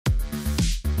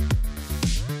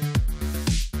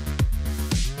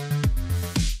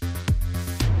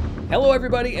Hello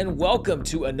everybody and welcome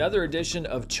to another edition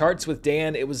of Charts with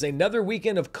Dan. It was another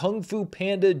weekend of Kung Fu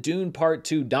Panda Dune Part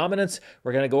 2 dominance.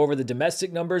 We're going to go over the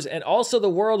domestic numbers and also the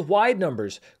worldwide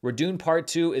numbers, where Dune Part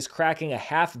 2 is cracking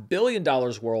 $500 million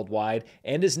worldwide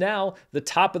and is now the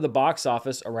top of the box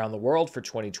office around the world for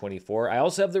 2024. I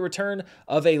also have the return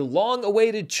of a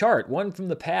long-awaited chart, one from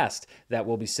the past, that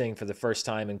we'll be seeing for the first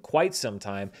time in quite some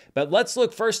time. But let's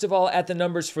look first of all at the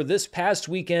numbers for this past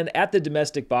weekend at the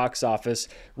domestic box office.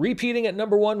 Repeating at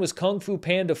number one was Kung Fu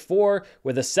Panda 4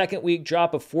 with a second week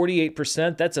drop of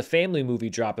 48%. That's a family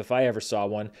movie drop if I ever saw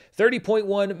one.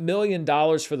 $30.1 million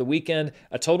for the weekend.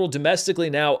 A total domestically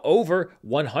now over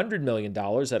 $100 million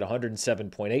at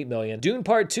 $107.8 million. Dune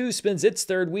Part 2 spends its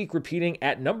third week repeating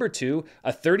at number 2,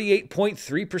 a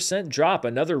 38.3% drop.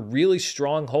 Another really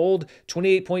strong hold.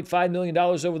 $28.5 million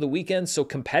over the weekend, so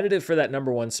competitive for that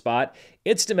number one spot.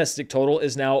 Its domestic total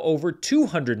is now over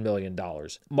 $200 million.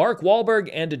 Mark Wahlberg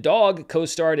and a dog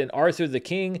co-starred in Arthur the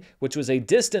King, which was a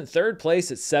distant third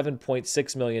place at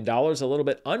 $7.6 million, a little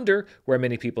bit under where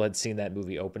many people had seen that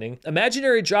movie opening.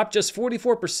 Imaginary dropped just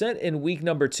 44% in week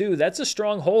number 2. That's a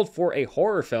strong hold for a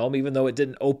horror film, even though it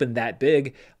didn't open that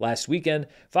big last weekend.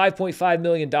 $5.5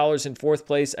 million in fourth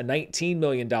place, a $19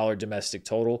 million domestic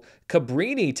total.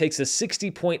 Cabrini takes a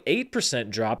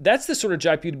 60.8% drop. That's the sort of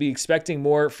drop you'd be expecting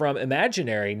more from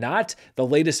Imaginary, not the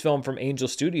latest film from Angel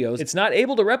Studios. It's not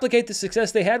able to replicate the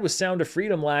success they had with Sound of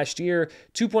Freedom last year.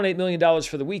 $2.8 million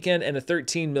for the weekend and a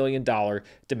 $13 million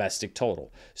domestic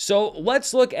total. So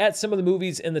let's look at some of the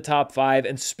movies in the top 5,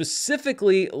 and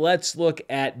specifically let's look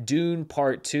at Dune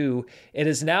Part 2. It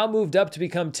has now moved up to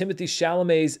become Timothée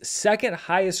Chalamet's second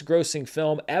highest grossing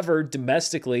film ever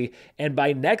domestically, and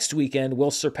by next weekend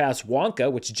will surpass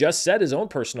Wonka, which just set his own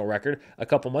personal record a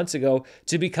couple months ago,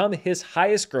 to become his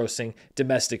highest grossing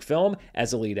domestic film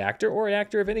as a lead actor or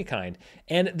actor of any kind.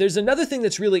 And there's another thing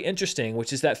that's really interesting,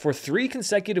 which is that for 3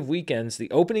 consecutive weekends, the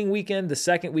opening weekend, the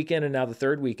second weekend, and now the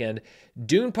third weekend,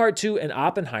 Dune Part 2 and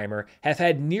Oppenheimer have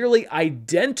had nearly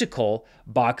identical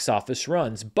box office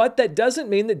runs. But that doesn't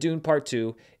mean that Dune Part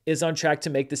 2 is on track to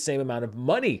make the same amount of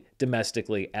money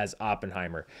domestically as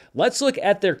Oppenheimer. Let's look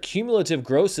at their cumulative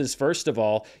grosses first of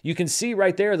all. You can see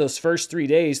right there, those first 3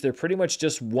 days, they're pretty much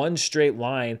just one straight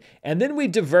line, and then we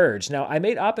diverge. Now, I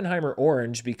made Oppenheimer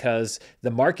orange because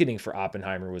the marketing for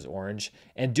Oppenheimer was orange,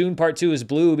 and Dune Part 2 is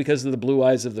blue because of the blue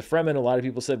eyes of the Fremen. A lot of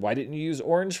people said, why didn't you use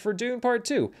orange for Dune Part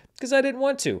 2? Because I didn't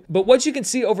want to. But what you can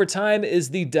see over time is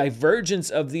the divergence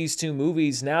of these two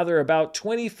movies. Now they're about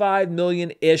 $25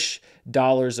 million-ish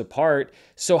apart.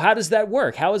 So how does that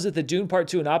work? How is it that Dune Part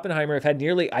 2 and Oppenheimer have had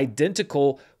nearly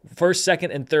identical first,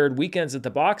 second, and third weekends at the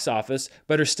box office,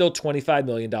 but are still $25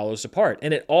 million apart?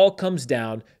 And it all comes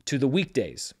down to the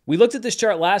weekdays. We looked at this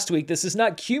chart last week. This is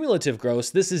not cumulative gross.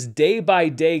 This is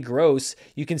day-by-day gross.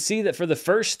 You can see that for the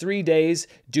first 3 days,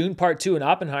 Dune Part 2 and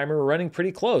Oppenheimer were running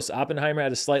pretty close. Oppenheimer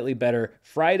had a slightly better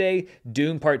Friday.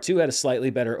 Dune Part 2 had a slightly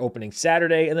better opening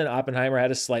Saturday. And then Oppenheimer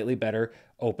had a slightly better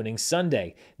opening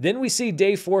Sunday. Then we see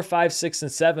day 4, 5, 6,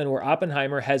 and 7 where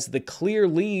Oppenheimer has the clear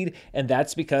lead, and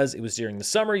that's because it was during the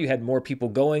summer. You had more people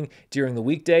going during the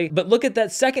weekday. But look at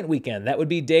that second weekend. That would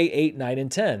be day 8, 9,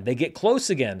 and 10. They get close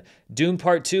again. Dune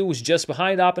Part 2 was just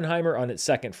behind Oppenheimer on its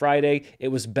second Friday. It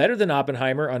was better than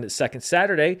Oppenheimer on its second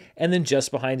Saturday, and then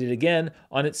just behind it again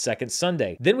on its second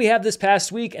Sunday. Then we have this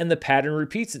past week, and the pattern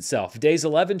repeats itself. Days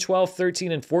 11, 12,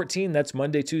 13, and 14, that's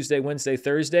Monday, Tuesday, Wednesday,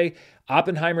 Thursday,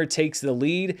 Oppenheimer takes the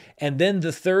lead, and then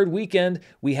the third weekend,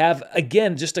 we have,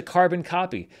 again, just a carbon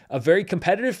copy. A very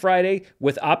competitive Friday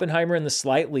with Oppenheimer in the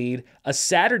slight lead, a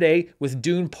Saturday with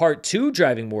Dune Part 2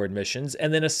 driving more admissions,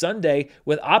 and then a Sunday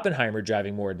with Oppenheimer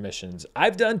driving more admissions.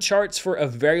 I've done charts for a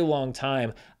very long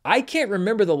time. I can't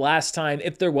remember the last time,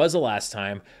 if there was a last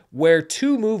time, where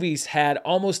 2 movies had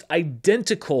almost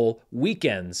identical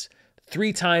weekends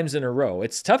 3 times in a row.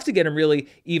 It's tough to get them really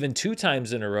even 2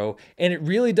 times in a row, and it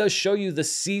really does show you the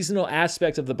seasonal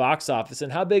aspect of the box office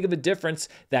and how big of a difference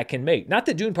that can make. Not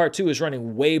that Dune Part 2 is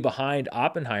running way behind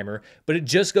Oppenheimer, but it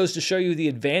just goes to show you the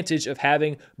advantage of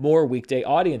having more weekday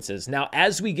audiences. Now,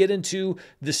 as we get into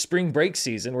the spring break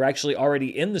season, we're actually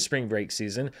already in the spring break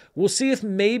season, we'll see if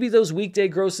maybe those weekday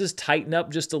grosses tighten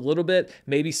up just a little bit.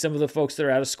 Maybe some of the folks that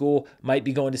are out of school might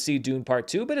be going to see Dune Part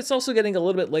 2, but it's also getting a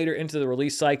little bit later into the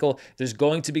release cycle. There's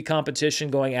going to be competition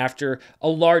going after a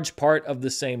large part of the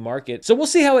same market. So we'll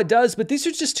see how it does, but these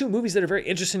are just 2 movies that are very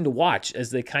interesting to watch as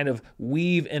they kind of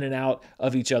weave in and out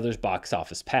of each other's box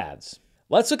office paths.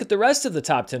 Let's look at the rest of the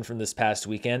top 10 from this past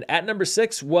weekend. At number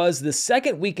 6 was the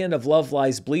second weekend of Love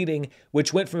Lies Bleeding,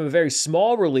 which went from a very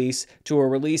small release to a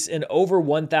release in over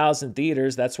 1,000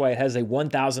 theaters. That's why it has a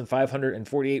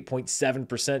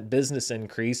 1,548.7% business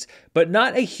increase, but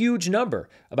not a huge number.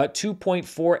 About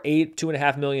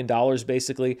 $2.5 million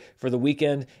basically for the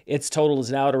weekend. Its total is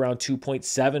now at around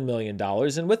 $2.7 million.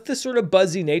 And with the sort of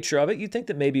buzzy nature of it, you'd think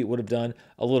that maybe it would have done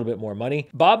a little bit more money.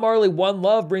 Bob Marley One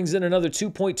Love brings in another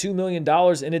 $2.2 million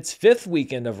in its fifth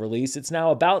weekend of release. It's now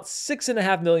about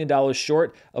 $6.5 million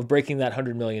short of breaking that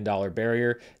 $100 million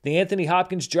barrier. The Anthony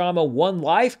Hopkins drama One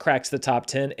Life cracks the top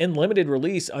 10 in limited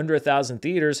release under 1,000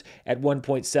 theaters at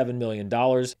 $1.7 million.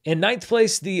 In ninth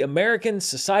place, the American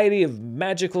Society of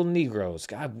Magical Negroes.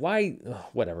 God, why?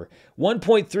 Whatever.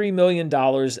 $1.3 million,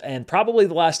 and probably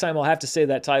the last time I'll have to say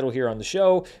that title here on the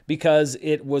show because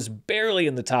it was barely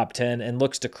in the top 10 and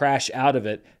looks to crash out of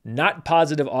it. Not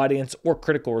positive audience or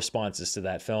critical responses to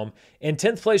that film. In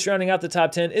 10th place, rounding out the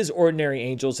top 10, is Ordinary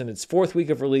Angels in its fourth week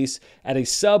of release at a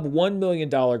sub $1 million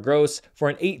gross for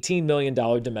an $18 million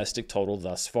domestic total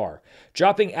thus far.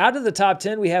 Dropping out of the top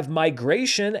 10, we have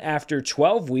Migration after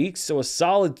 12 weeks, so a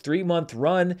solid 3-month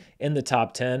run in the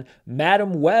top 10.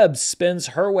 Madam Web spins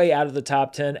her way out of the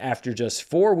top 10 after just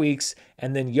 4 weeks,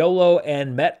 and then YOLO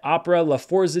and Met Opera La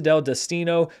Forza del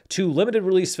Destino, two limited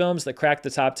release films that cracked the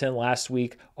top 10 last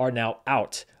week, are now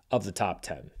out of the top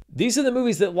 10. These are the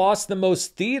movies that lost the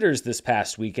most theaters this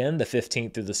past weekend, the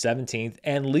 15th through the 17th,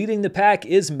 and leading the pack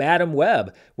is Madam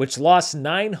Web, which lost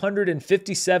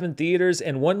 957 theaters,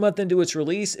 and 1 month into its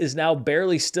release is now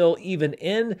barely still even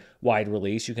in wide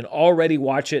release. You can already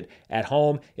watch it at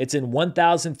home. It's in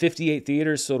 1,058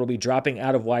 theaters, so it'll be dropping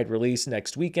out of wide release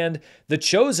next weekend. The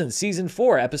Chosen Season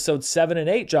 4, Episodes 7 and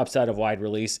 8 drops out of wide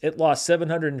release. It lost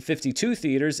 752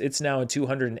 theaters. It's now in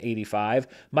 285.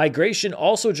 Migration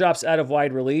also drops out of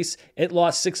wide release. It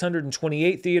lost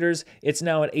 628 theaters. It's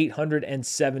now at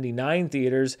 879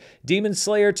 theaters. Demon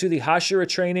Slayer to the Hashira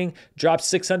Training dropped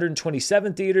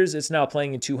 627 theaters. It's now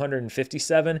playing in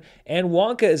 257. And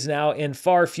Wonka is now in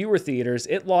far fewer theaters.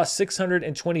 It lost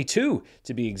 622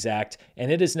 to be exact,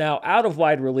 and it is now out of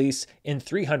wide release in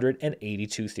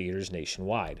 382 theaters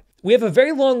nationwide. We have a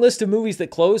very long list of movies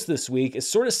that closed this week. It's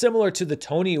sort of similar to the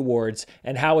Tony Awards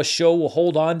and how a show will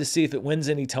hold on to see if it wins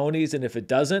any Tonys, and if it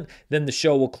doesn't, then the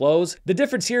show will close. The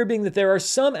difference here being that there are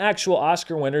some actual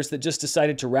Oscar winners that just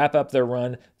decided to wrap up their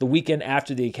run the weekend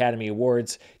after the Academy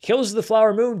Awards. Killers of the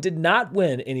Flower Moon did not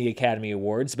win any Academy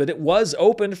Awards, but it was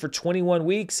open for 21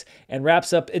 weeks and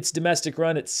wraps up its domestic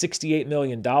run at $68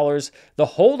 million. The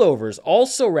Holdovers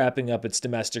also wrapping up its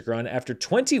domestic run after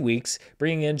 20 weeks,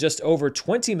 bringing in just over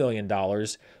 $20 million.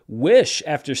 Wish,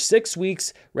 after 6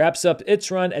 weeks, wraps up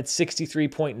its run at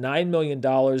 $63.9 million,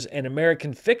 and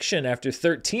American Fiction, after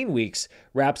 13 weeks,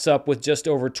 wraps up with just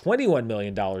over $21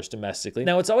 million domestically.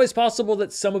 Now, it's always possible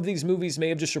that some of these movies may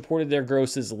have just reported their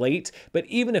grosses late, but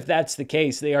even if that's the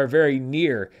case, they are very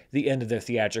near the end of their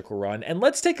theatrical run. And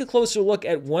let's take a closer look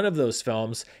at one of those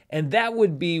films, and that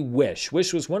would be Wish.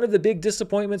 Wish was one of the big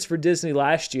disappointments for Disney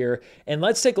last year, and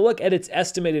let's take a look at its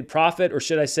estimated profit, or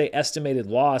should I say estimated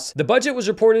loss. The budget was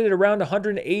reported at around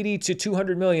 $180 to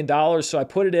 $200 million, so I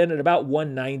put it in at about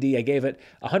 $190. I gave it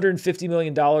 $150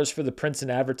 million for the prints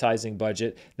and advertising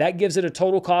budget. That gives it a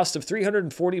total cost of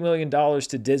 $340 million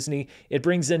to Disney. It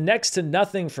brings in next to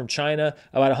nothing from China,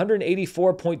 about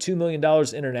 $184.2 million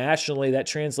internationally. That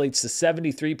translates to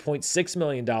 $73.6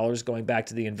 million going back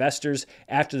to the investors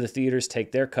after the theaters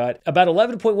take their cut. About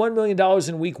 $11.1 million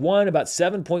in week 1, about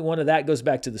 7.1 of that goes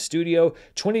back to the studio.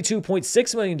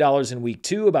 $22.6 million in week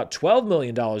 2, about $12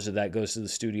 million of that goes to the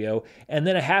studio, and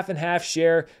then a half and half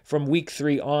share from week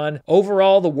 3 on.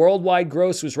 Overall, the worldwide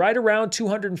gross was right around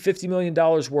 $250 million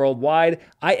worldwide.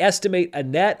 I estimate a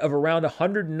net of around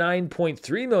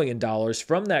 $109.3 million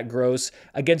from that gross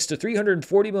against a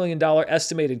 $340 million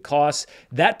estimated cost.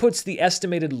 That puts the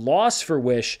estimated loss for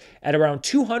Wish at around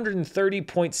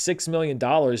 $230.6 million.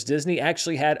 Disney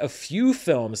actually had a few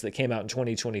films that came out in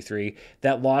 2023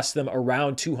 that lost them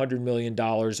around $200 million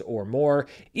or more.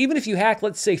 Even if you hack,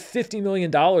 let's say, $50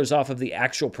 million off of the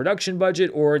actual production budget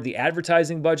or the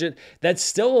advertising budget, that's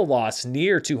still a loss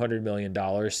near $200 million.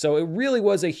 So it really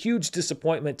was a huge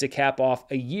disappointment to cap off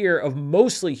a year of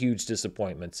mostly huge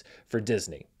disappointments for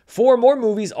Disney. Four more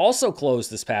movies also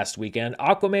closed this past weekend.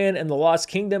 Aquaman and the Lost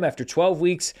Kingdom, after 12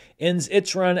 weeks, ends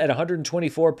its run at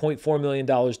 $124.4 million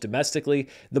domestically.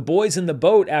 The Boys in the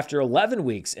Boat, after 11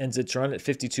 weeks, ends its run at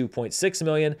 $52.6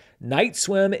 million. Night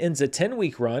Swim ends a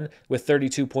 10-week run with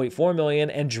 $32.4 million.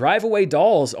 And Drive Away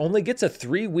Dolls only gets a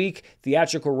 3-week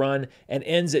theatrical run and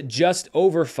ends at just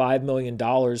over $5 million.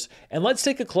 And let's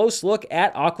take a close look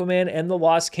at Aquaman and the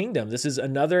Lost Kingdom. This is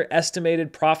another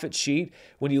estimated profit sheet.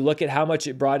 When you look at how much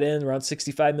it brought in, around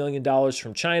 $65 million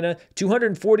from China,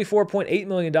 $244.8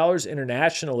 million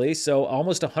internationally, so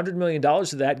almost $100 million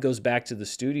of that goes back to the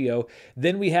studio.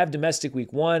 Then we have domestic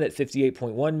week one at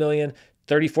 $58.1 million,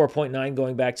 34.9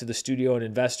 going back to the studio and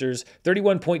investors,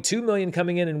 31.2 million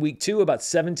coming in week two, about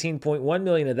 17.1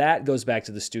 million of that goes back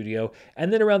to the studio,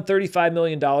 and then around $35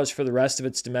 million for the rest of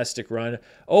its domestic run.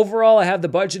 Overall, I have the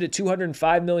budget at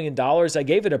 $205 million. I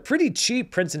gave it a pretty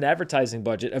cheap print and advertising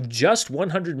budget of just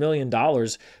 $100 million,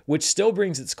 which still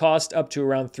brings its cost up to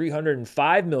around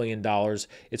 $305 million.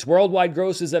 Its worldwide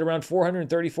gross is at around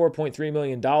 $434.3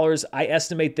 million. I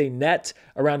estimate they net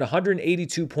around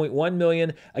 $182.1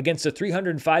 million against a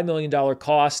 $305 million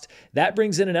cost. That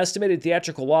brings in an estimated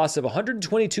theatrical loss of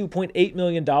 $122.8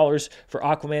 million for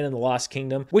Aquaman and the Lost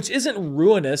Kingdom, which isn't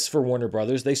ruinous for Warner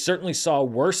Brothers. They certainly saw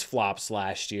worse flops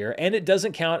last year, and it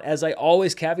doesn't count, as I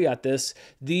always caveat this,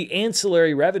 the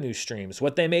ancillary revenue streams,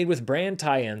 what they made with brand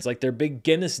tie-ins like their big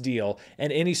Guinness deal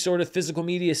and any sort of physical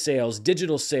media sales,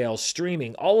 digital sales,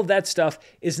 streaming, all of that stuff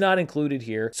is not included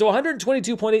here. So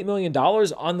 $122.8 million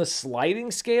on the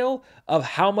sliding scale of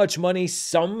how much money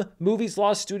some movies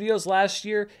lost studios last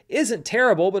year isn't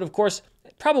terrible, but of course,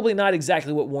 probably not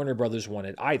exactly what Warner Brothers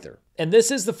wanted either. And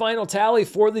this is the final tally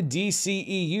for the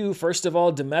DCEU. First of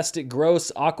all, domestic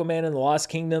gross, Aquaman and the Lost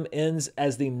Kingdom ends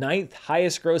as the 9th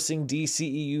highest grossing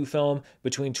DCEU film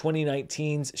between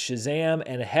 2019's Shazam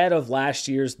and ahead of last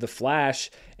year's The Flash.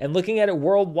 And looking at it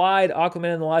worldwide,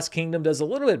 Aquaman and the Lost Kingdom does a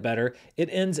little bit better. It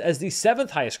ends as the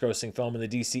 7th highest grossing film in the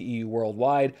DCEU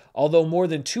worldwide, although more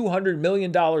than $200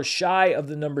 million shy of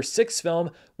the number 6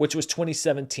 film, which was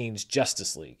 2017's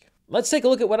Justice League. Let's take a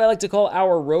look at what I like to call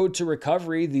our road to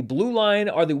recovery. The blue line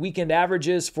are the weekend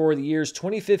averages for the years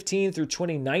 2015 through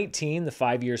 2019, the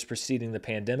 5 years preceding the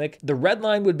pandemic. The red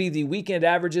line would be the weekend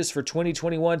averages for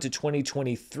 2021 to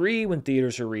 2023 when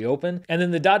theaters are reopened. And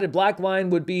then the dotted black line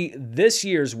would be this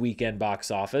year's weekend box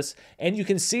office. And you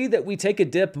can see that we take a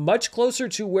dip much closer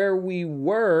to where we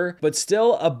were, but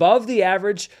still above the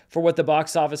average for what the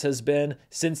box office has been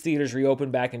since theaters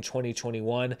reopened back in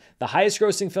 2021. The highest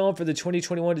grossing film for the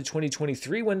 2021 to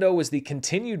 2023 window was the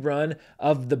continued run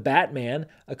of The Batman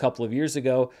a couple of years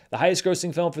ago. The highest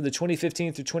grossing film for the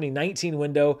 2015 through 2019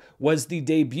 window was the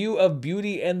debut of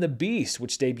Beauty and the Beast,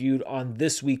 which debuted on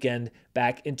this weekend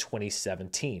back in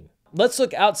 2017. Let's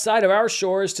look outside of our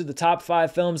shores to the top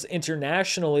 5 films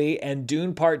internationally, and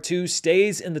Dune Part 2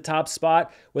 stays in the top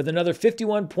spot with another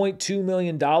 $51.2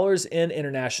 million in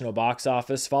international box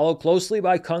office, followed closely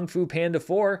by Kung Fu Panda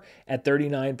 4 at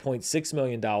 $39.6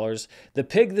 million. The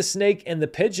Pig, the Snake, and the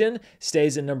Pigeon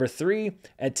stays in number 3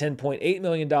 at $10.8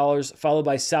 million, followed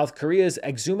by South Korea's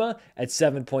Exuma at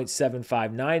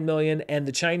 $7.759 million, and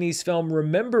the Chinese film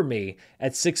Remember Me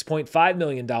at $6.5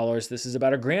 million. This is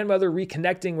about a grandmother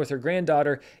reconnecting with her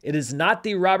granddaughter. It is not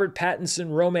the Robert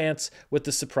Pattinson romance with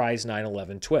the surprise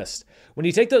 9/11 twist. When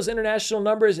you take those international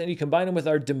numbers and you combine them with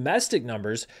our domestic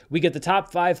numbers, we get the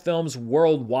top 5 films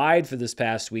worldwide for this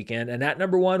past weekend. And at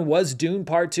number 1 was Dune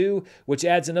Part 2, which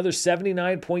adds another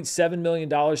 $79.7 million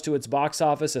to its box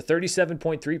office, a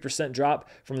 37.3%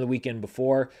 drop from the weekend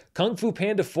before. Kung Fu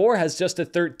Panda 4 has just a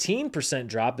 13%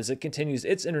 drop as it continues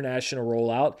its international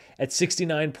rollout at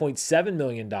 $69.7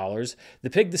 million. The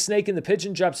Pig, the Snake, and the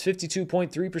Pigeon drops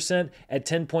 52.3% at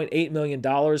 $10.8 million.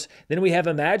 Then we have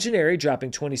Imaginary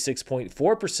dropping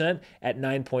 26.4% at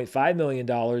 $9.5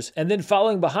 million. And then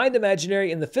following behind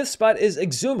Imaginary in the 5th spot is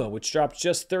Exuma, which dropped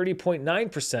just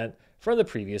 30.9% from the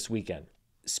previous weekend.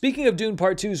 Speaking of Dune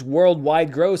Part 2's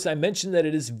worldwide gross, I mentioned that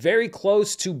it is very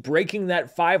close to breaking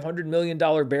that $500 million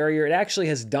barrier. It actually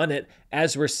has done it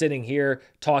as we're sitting here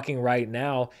talking right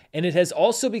now. And it has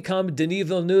also become Denis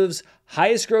Villeneuve's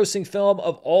highest grossing film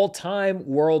of all time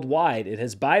worldwide. It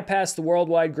has bypassed the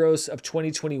worldwide gross of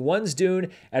 2021's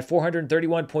Dune at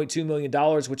 $431.2 million,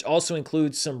 which also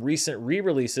includes some recent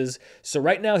re-releases. So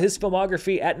right now, his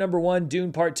filmography at number 1,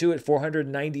 Dune Part 2 at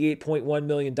 $498.1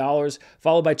 million,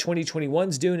 followed by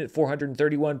 2021's Dune at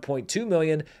 $431.2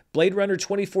 million, Blade Runner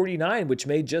 2049, which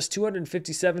made just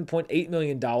 $257.8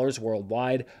 million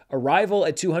worldwide, Arrival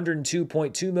at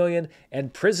 $202.2 million,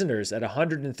 and Prisoners at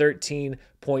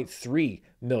 $113.3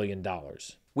 million.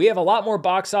 We have a lot more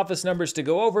box office numbers to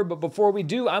go over, but before we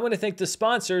do, I'm going to thank the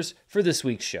sponsors for this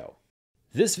week's show.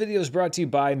 This video is brought to you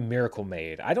by Miracle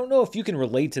Made. I don't know if you can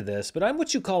relate to this, but I'm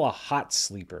what you call a hot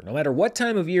sleeper. No matter what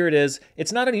time of year it is,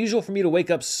 it's not unusual for me to wake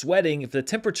up sweating if the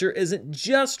temperature isn't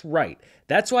just right.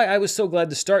 That's why I was so glad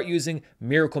to start using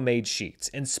Miracle Made sheets.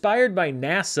 Inspired by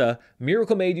NASA,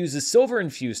 Miracle Made uses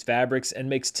silver-infused fabrics and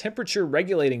makes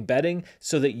temperature-regulating bedding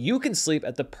so that you can sleep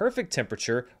at the perfect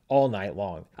temperature all night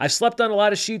long. I've slept on a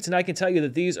lot of sheets and I can tell you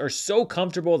that these are so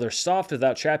comfortable. They're soft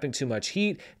without trapping too much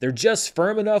heat. They're just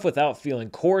firm enough without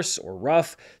feeling coarse or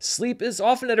rough. Sleep is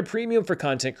often at a premium for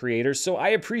content creators, so I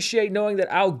appreciate knowing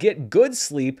that I'll get good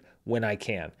sleep when I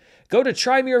can. Go to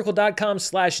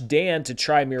trymiracle.com/Dan to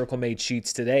try Miracle Made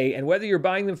sheets today, and whether you're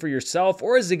buying them for yourself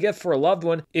or as a gift for a loved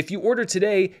one, if you order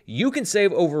today, you can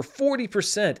save over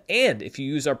 40%, and if you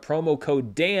use our promo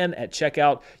code Dan at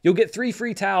checkout, you'll get 3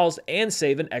 free towels and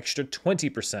save an extra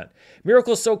 20%.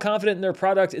 Miracle is so confident in their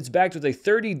product, it's backed with a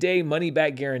 30-day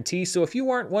money-back guarantee, so if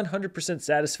you aren't 100%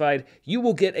 satisfied, you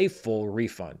will get a full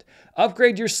refund.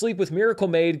 Upgrade your sleep with Miracle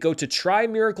Made. Go to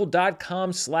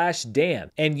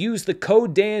trymiracle.com/Dan and use the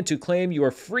code Dan to claim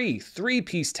your free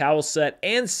 3-piece towel set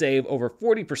and save over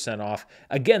 40% off.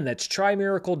 Again, that's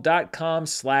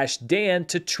trymiracle.com/Dan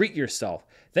to treat yourself.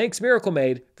 Thanks Miracle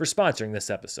Made for sponsoring this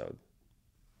episode.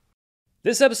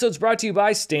 This episode's brought to you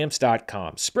by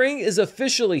Stamps.com. Spring is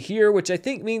officially here, which I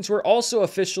think means we're also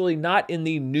officially not in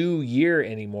the new year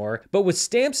anymore. But with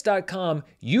Stamps.com,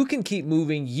 you can keep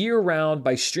moving year-round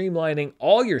by streamlining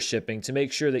all your shipping to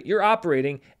make sure that you're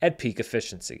operating at peak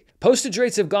efficiency. Postage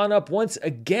rates have gone up once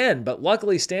again, but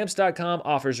luckily Stamps.com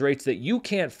offers rates that you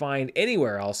can't find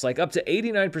anywhere else, like up to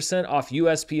 89% off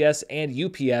USPS and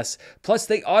UPS. Plus,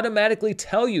 they automatically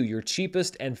tell you your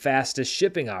cheapest and fastest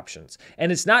shipping options.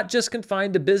 And it's not just confined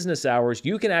to business hours.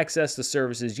 You can access the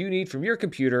services you need from your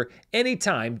computer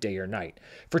anytime, day or night.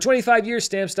 For 25 years,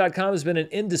 Stamps.com has been an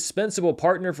indispensable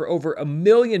partner for over 1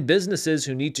 million businesses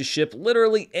who need to ship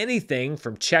literally anything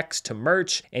from checks to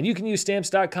merch, and you can use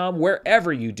Stamps.com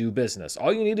wherever you do business.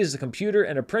 All you need is a computer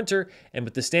and a printer, and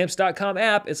with the Stamps.com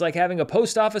app, it's like having a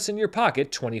post office in your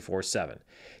pocket 24/7.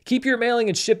 Keep your mailing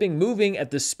and shipping moving at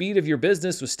the speed of your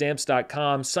business with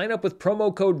Stamps.com. Sign up with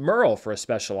promo code Murrell for a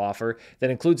special offer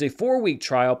that includes a 4-week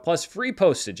trial plus free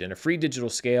postage and a free digital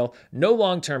scale, no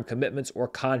long-term commitments or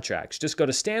contracts. Just go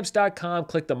to Stamps.com,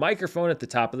 click the microphone at the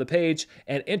top of the page,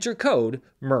 and enter code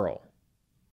Murrell.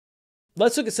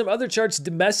 Let's look at some other charts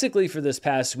domestically for this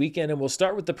past weekend, and we'll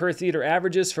start with the per theater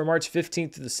averages for March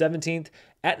 15th to the 17th.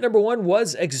 At number 1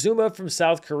 was Exuma from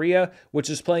South Korea, which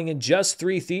was playing in just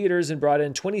 3 theaters and brought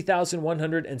in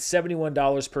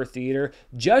 $20,171 per theater,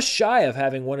 just shy of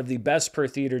having one of the best per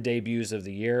theater debuts of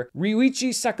the year.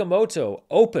 Ryuichi Sakamoto,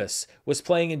 Opus, was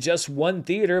playing in just 1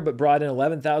 theater but brought in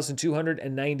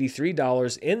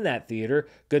 $11,293 in that theater,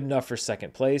 good enough for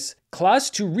second place. Classe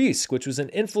to Risque, which was an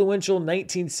influential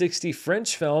 1960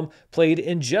 French film, played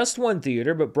in just 1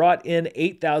 theater but brought in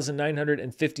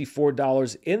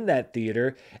 $8,954 in that theater.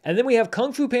 And then we have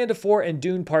Kung Fu Panda 4 and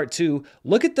Dune Part 2.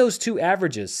 Look at those two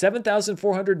averages.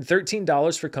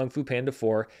 $7,413 for Kung Fu Panda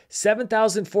 4,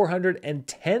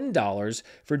 $7,410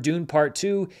 for Dune Part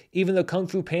 2, even though Kung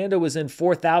Fu Panda was in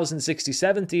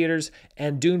 4,067 theaters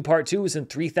and Dune Part 2 was in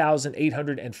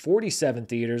 3,847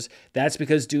 theaters. That's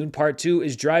because Dune Part 2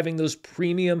 is driving those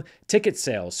premium ticket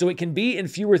sales. So it can be in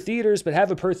fewer theaters but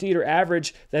have a per theater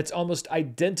average that's almost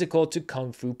identical to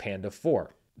Kung Fu Panda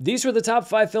 4. These were the top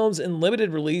 5 films in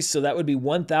limited release, so that would be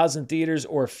 1,000 theaters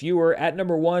or fewer. At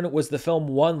number 1 was the film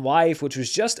One Life, which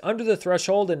was just under the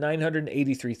threshold at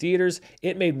 983 theaters.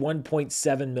 It made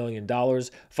 $1.7 million,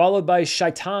 followed by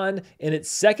Shaitan in its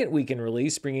second weekend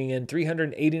release, bringing in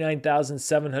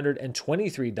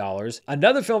 $389,723.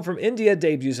 Another film from India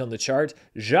debuts on the chart,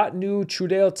 Jatnu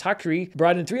Trudel Takri,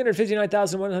 brought in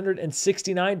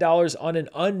 $359,169 on an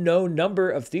unknown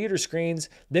number of theater screens.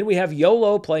 Then we have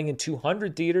YOLO playing in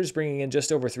 200 theaters, bringing in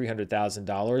just over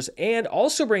 $300,000, and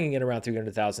also bringing in around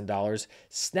 $300,000.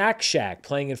 Snack Shack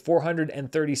playing in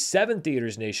 437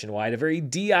 theaters nationwide, a very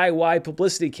DIY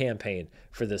publicity campaign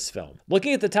for this film.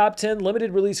 Looking at the top 10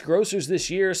 limited release grossers this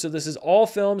year, so this is all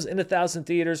films in 1,000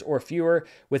 theaters or fewer,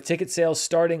 with ticket sales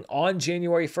starting on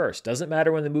January 1st. Doesn't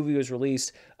matter when the movie was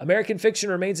released. American Fiction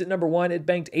remains at number 1. It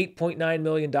banked $8.9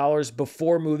 million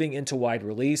before moving into wide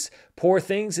release. Poor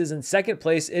Things is in second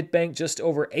place. It banked just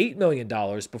over $8 million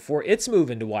before its move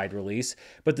into wide release,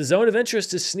 but the Zone of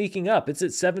Interest is sneaking up. It's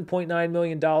at $7.9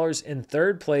 million in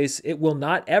third place. It will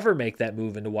not ever make that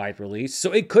move into wide release,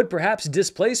 so it could perhaps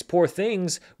displace Poor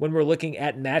Things when we're looking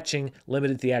at matching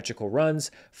limited theatrical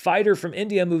runs. Fighter from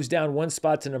India moves down one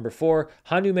spot to number 4.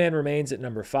 Hanuman remains at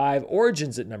number 5.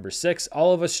 Origins at number 6.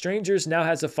 All of Us Strangers now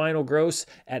has a final gross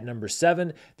at number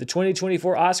 7. The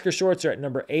 2024 Oscar shorts are at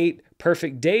number 8.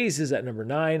 Perfect Days is at number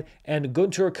 9. And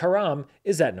Guntur Karam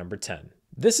is at number 10.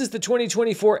 This is the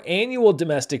 2024 annual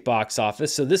domestic box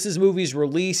office, so this is movies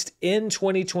released in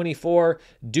 2024.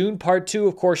 Dune Part 2,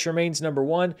 of course, remains number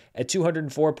 1 at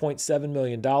 $204.7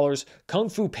 million. Kung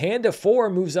Fu Panda 4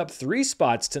 moves up 3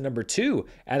 spots to number 2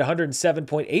 at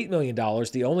 $107.8 million,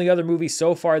 the only other movie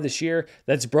so far this year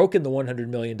that's broken the $100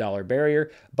 million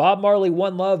barrier. Bob Marley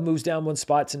One Love moves down 1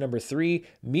 spot to number 3.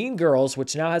 Mean Girls,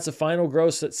 which now has a final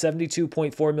gross at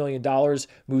 $72.4 million,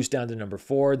 moves down to number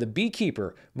 4. The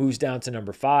Beekeeper moves down to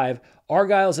number 5.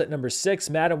 Argyle's at number 6.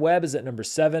 Madam Web is at number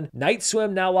 7. Night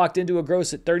Swim, now locked into a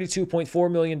gross at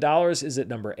 $32.4 million, is at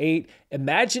number 8.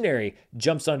 Imaginary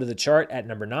jumps onto the chart at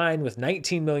number 9 with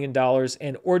 $19 million.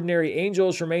 And Ordinary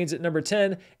Angels remains at number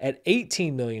 10 at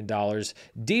 $18 million.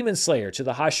 Demon Slayer to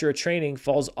the Hashira Training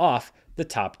falls off the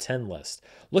top 10 list.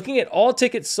 Looking at all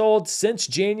tickets sold since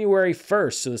January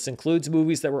 1st, so this includes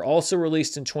movies that were also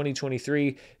released in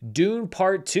 2023, Dune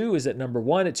Part 2 is at number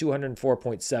 1 at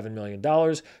 $204.7 million.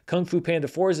 Kung Fu Panda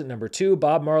 4 is at number 2.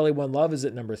 Bob Marley One Love is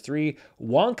at number 3.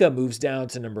 Wonka moves down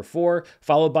to number 4,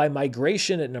 followed by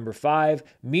Migration at number 5.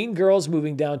 Mean Girls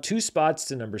moving down 2 spots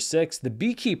to number 6. The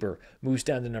Beekeeper moves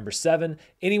down to number 7.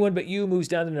 Anyone But You moves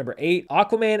down to number 8.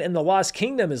 Aquaman and the Lost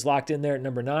Kingdom is locked in there at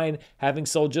number 9, having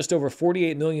sold just over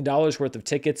 $48 million worth of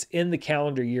tickets in the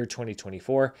calendar year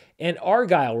 2024, and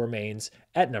Argyle remains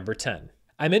at number 10.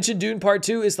 I mentioned Dune Part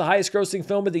 2 is the highest grossing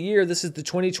film of the year. This is the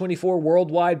 2024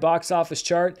 worldwide box office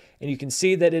chart, and you can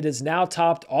see that it has now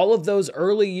topped all of those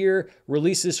early year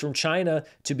releases from China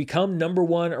to become number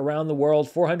 1 around the world,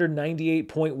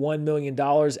 $498.1 million.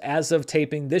 As of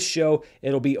taping this show,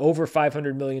 it'll be over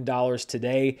 $500 million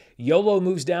today. YOLO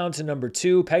moves down to number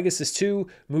 2. Pegasus 2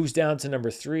 moves down to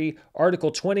number 3. Article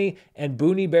 20 and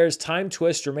Boonie Bear's Time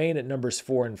Twist remain at numbers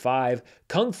 4 and 5.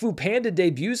 Kung Fu Panda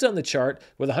debuts on the chart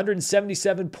with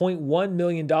 $177.1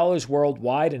 million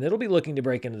worldwide, and it'll be looking to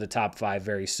break into the top 5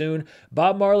 very soon.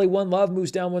 Bob Marley One Love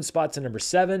moves down 1 spot to number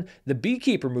 7. The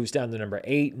Beekeeper moves down to number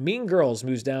 8. Mean Girls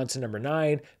moves down to number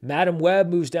 9. Madam Web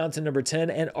moves down to number 10.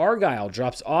 And Argyle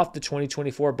drops off the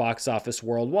 2024 box office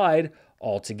worldwide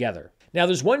altogether. Now,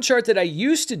 there's one chart that I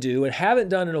used to do and haven't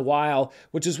done in a while,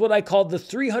 which is what I call the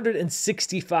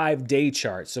 365-day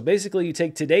chart. So basically, you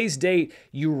take today's date,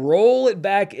 you roll it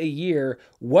back a year.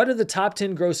 What are the top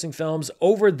 10 grossing films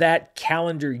over that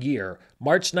calendar year?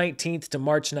 March 19th to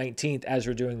March 19th as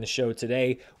we're doing the show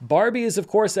today. Barbie is, of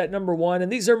course, at number 1,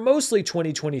 and these are mostly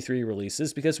 2023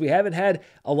 releases because we haven't had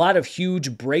a lot of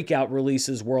huge breakout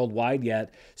releases worldwide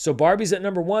yet. So Barbie's at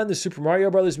number 1, the Super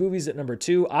Mario Brothers movie's at number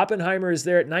 2, Oppenheimer is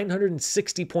there at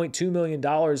 $960.2 million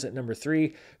at number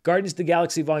 3, Guardians of the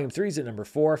Galaxy Volume 3 is at number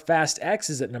 4, Fast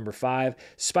X is at number 5,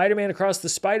 Spider-Man Across the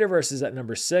Spider-Verse is at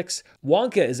number 6,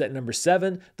 Wonka is at number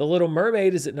 7, The Little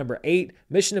Mermaid is at number 8,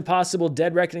 Mission Impossible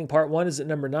Dead Reckoning Part 1 is at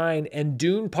number 9, and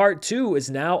Dune Part 2 is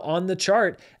now on the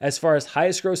chart as far as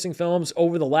highest grossing films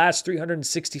over the last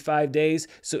 365 days.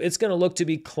 So it's going to look to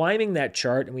be climbing that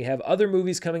chart, and we have other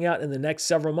movies coming out in the next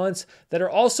several months that are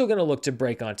also going to look to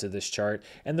break onto this chart.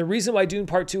 And the reason why Dune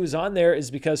Part 2 is on there is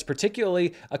because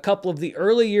particularly a couple of the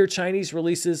early year Chinese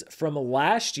releases from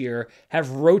last year have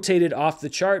rotated off the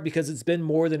chart because it's been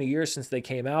more than a year since they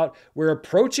came out. We're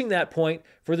approaching that point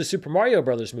for the Super Mario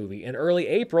Brothers movie. In early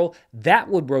April, that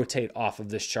would rotate off of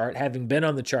this chart, having been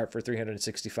on the chart for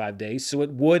 365 days, so it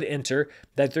would enter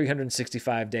that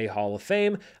 365-day Hall of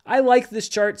Fame. I like this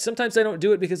chart. Sometimes I don't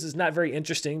do it because it's not very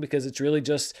interesting, because it's really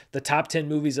just the top 10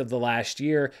 movies of the last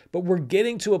year, but we're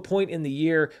getting to a point in the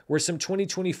year where some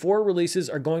 2024 releases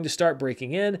are going to start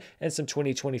breaking in, and some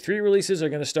 2023 releases are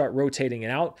going to start rotating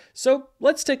out. So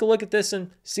let's take a look at this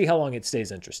and see how long it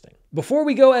stays interesting. Before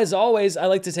we go, as always, I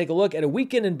like to take a look at a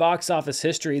weekend in box office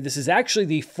history. This is actually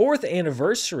the 4th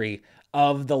anniversary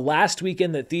of the last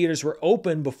weekend that theaters were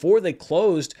open before they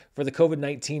closed for the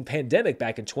COVID-19 pandemic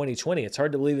back in 2020. It's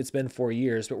hard to believe it's been 4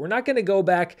 years, but we're not going to go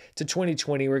back to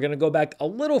 2020. We're going to go back a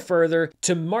little further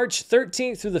to March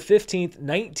 13th through the 15th,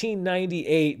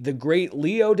 1998, the great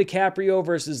Leo DiCaprio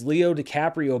versus Leo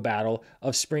DiCaprio battle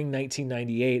of spring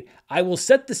 1998. I will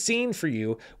set the scene for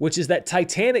you, which is that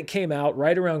Titanic came out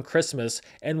right around Christmas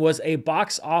and was a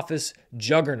box office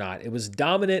juggernaut. It was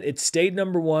dominant. It stayed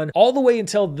 #1 all the way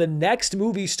until the next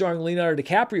movie starring Leonardo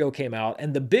DiCaprio came out.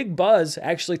 And the big buzz,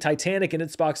 actually Titanic and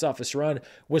its box office run,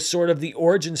 was sort of the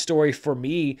origin story for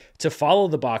me to follow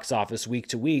the box office week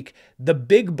to week. The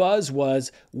big buzz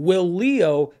was, will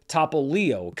Leo topple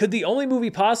Leo? Could the only movie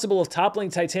possible of toppling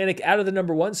Titanic out of the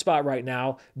 #1 spot right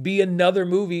now be another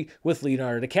movie with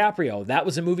Leonardo DiCaprio? That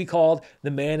was a movie called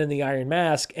The Man in the Iron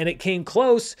Mask, and it came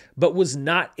close, but was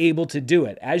not able to do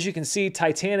it. As you can see,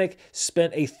 Titanic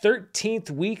spent a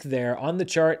 13th week there on the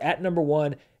chart at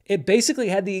 #1. It basically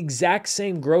had the exact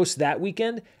same gross that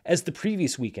weekend as the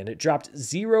previous weekend. It dropped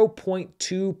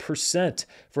 0.2%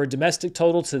 for a domestic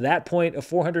total to that point of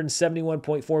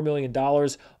 $471.4 million,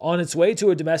 on its way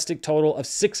to a domestic total of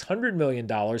 $600 million.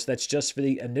 That's just for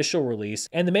the initial release.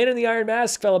 And The Man in the Iron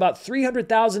Mask fell about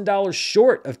 $300,000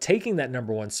 short of taking that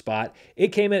 #1 spot.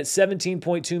 It came in at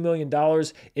 $17.2 million.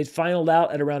 It finaled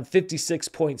out at around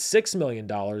 $56.6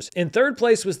 million. In third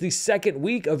place was the second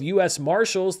week of U.S.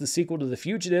 Marshals, the sequel to The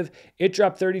Fugitive. It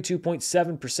dropped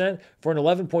 32.7% for an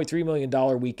 $11.3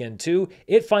 million weekend too.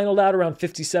 It finaled out around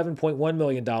 $57.1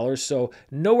 million, so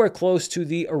nowhere close to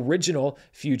the original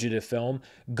Fugitive film.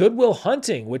 Good Will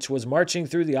Hunting, which was marching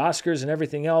through the Oscars and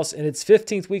everything else, in its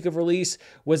 15th week of release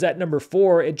was at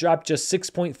 #4. It dropped just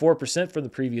 6.4% from the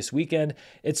previous weekend.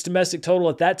 Its domestic total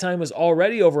at that time was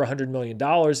already over $100 million.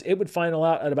 It would final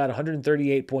out at about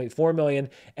 $138.4 million.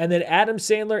 And then Adam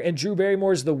Sandler and Drew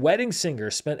Barrymore's The Wedding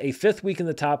Singer spent a 5th week in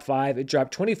the top 5. It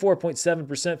dropped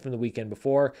 24.7% from the weekend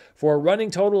before for a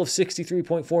running total of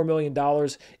 $63.4 million.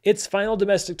 Its final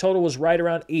domestic total was right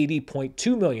around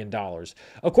 $80.2 million.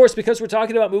 Of course, because we're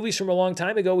talking about movies from a long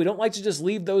time ago, we don't like to just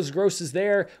leave those grosses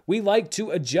there. We like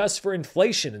to adjust for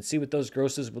inflation and see what those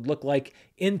grosses would look like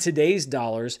in today's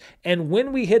dollars. And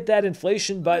when we hit that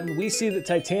inflation button, we see that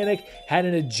Titanic had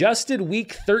an adjusted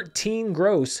week 13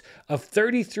 gross of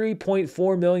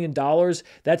 $33.4 million.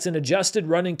 That's an adjusted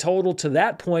running total to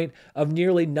that point of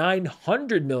nearly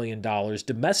 $900 million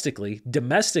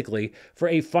domestically for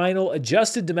a final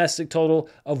adjusted domestic total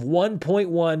of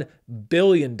 $1.1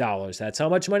 billion. That's how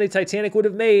much money Titanic would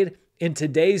have made in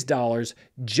today's dollars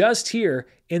just here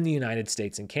in the United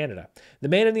States and Canada. The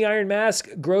Man in the Iron Mask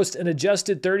grossed an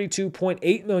adjusted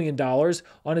 $32.8 million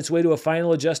on its way to a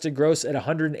final adjusted gross at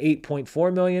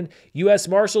 $108.4 million. U.S.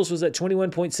 Marshals was at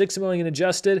 $21.6 million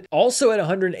adjusted, also at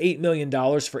 $108 million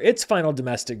for its final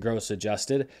domestic gross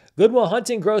adjusted. Good Will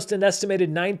Hunting grossed an estimated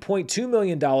 $9.2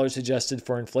 million adjusted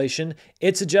for inflation.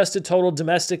 Its adjusted total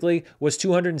domestically was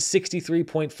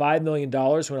 $263.5 million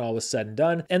when all was said and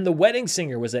done. And The Wedding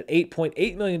Singer was at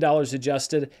 $8.8 million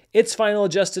adjusted. Its final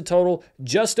adjusted total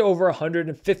just over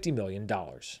 $150 million.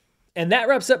 And that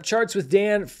wraps up Charts with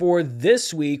Dan for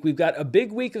this week. We've got a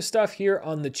big week of stuff here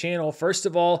on the channel. First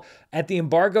of all, at the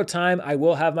embargo time, I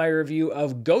will have my review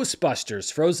of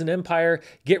Ghostbusters Frozen Empire.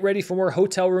 Get ready for more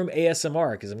hotel room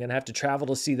ASMR because I'm going to have to travel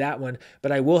to see that one.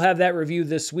 But I will have that review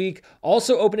this week.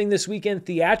 Also opening this weekend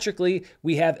theatrically,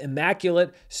 we have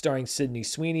Immaculate starring Sydney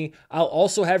Sweeney. I'll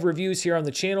also have reviews here on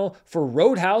the channel for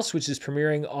Roadhouse, which is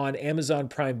premiering on Amazon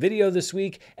Prime Video this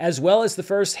week, as well as the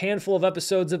first handful of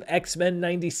episodes of X-Men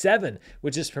 97,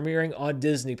 which is premiering on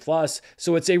Disney+.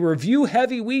 So it's a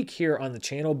review-heavy week here on the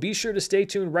channel. Be sure to stay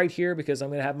tuned right here because I'm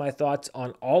going to have my thoughts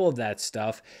on all of that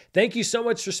stuff. Thank you so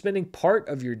much for spending part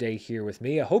of your day here with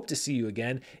me. I hope to see you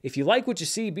again. If you like what you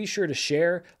see, be sure to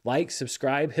share, like,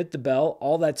 subscribe, hit the bell,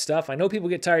 all that stuff. I know people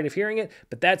get tired of hearing it,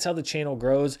 but that's how the channel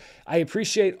grows. I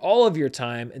appreciate all of your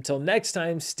time. Until next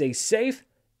time, stay safe,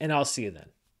 and I'll see you then.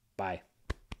 Bye.